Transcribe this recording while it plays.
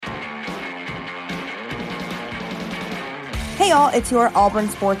Hey y'all, it's your Auburn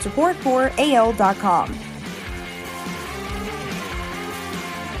Sports Report for AL.com.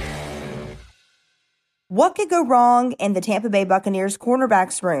 What could go wrong in the Tampa Bay Buccaneers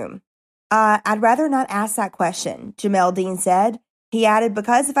cornerbacks room? I'd rather not ask that question, Jamel Dean said. He added,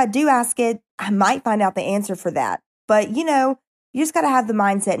 because if I do ask it, I might find out the answer for that. But, you just got to have the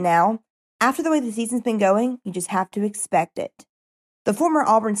mindset now. After the way the season's been going, you just have to expect it. The former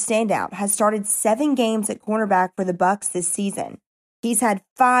Auburn standout has started 7 games at cornerback for the Bucs this season. He's had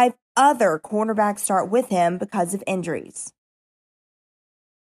 5 other cornerbacks start with him because of injuries.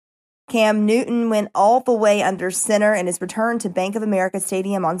 Cam Newton went all the way under center in his return to Bank of America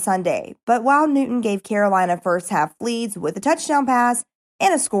Stadium on Sunday. But while Newton gave Carolina first half leads with a touchdown pass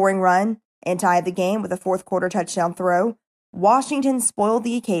and a scoring run and tied the game with a fourth quarter touchdown throw, Washington spoiled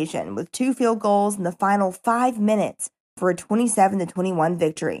the occasion with 2 field goals in the final 5 minutes for a 27-21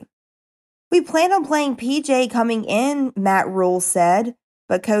 victory. We planned on playing PJ coming in, Matt Rule said,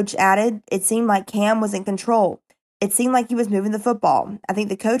 but coach added, it seemed like Cam was in control. It seemed like he was moving the football. I think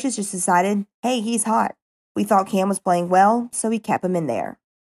the coaches just decided, hey, he's hot. We thought Cam was playing well, so we kept him in there.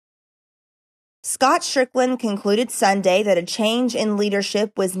 Scott Strickland concluded Sunday that a change in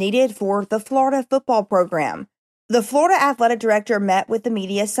leadership was needed for the Florida football program. The Florida athletic director met with the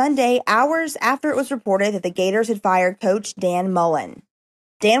media Sunday, hours after it was reported that the Gators had fired coach Dan Mullen.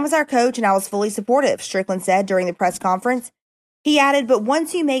 Dan was our coach and I was fully supportive, Strickland said during the press conference. He added, but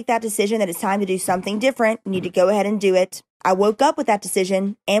once you make that decision that it's time to do something different, you need to go ahead and do it. I woke up with that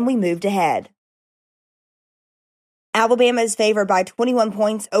decision and we moved ahead. Alabama is favored by 21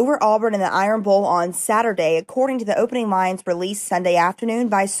 points over Auburn in the Iron Bowl on Saturday, according to the opening lines released Sunday afternoon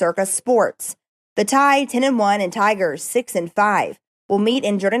by Circa Sports. The Tide, 10-1, and Tigers, 6-5, will meet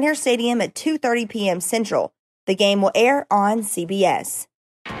in Jordan-Hare Stadium at 2:30 p.m. Central. The game will air on CBS.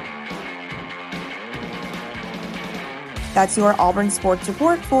 That's your Auburn Sports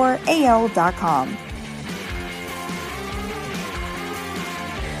Report for AL.com.